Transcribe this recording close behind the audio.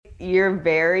you're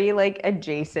very like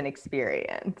adjacent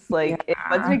experience. Like it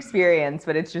was an Yeah. experience,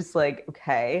 but it's just like,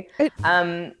 okay. It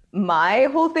My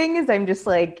whole thing is I'm just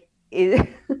like, is,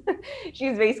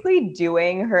 she's basically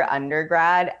doing her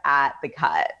undergrad at the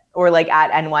Cut or like at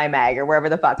NY Mag or wherever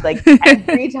the fuck. Like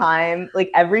every time,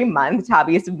 like every month,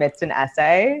 Tabby submits an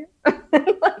essay,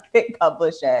 like they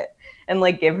publish it and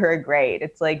like give her a grade.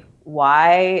 It's like,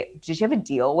 why did she have a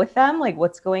deal with them? Like,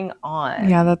 what's going Yeah, on?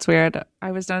 that's weird.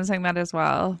 I was noticing that as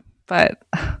well. But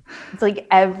It's like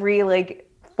every like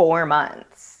 4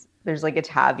 months, there's like a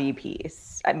Tabby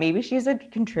piece. Maybe she's a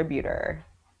contributor.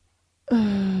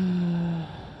 I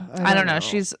I don't don't know. know.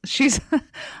 She's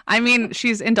I mean,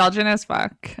 she's indulgent as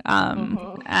fuck.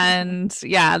 Mhm. And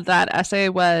yeah, that essay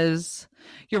was,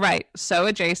 you're right, so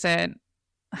adjacent,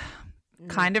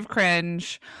 kind of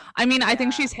cringe. I mean, I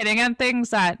think Yeah. she's hitting on things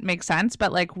that make sense,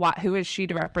 but like what who is she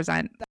to represent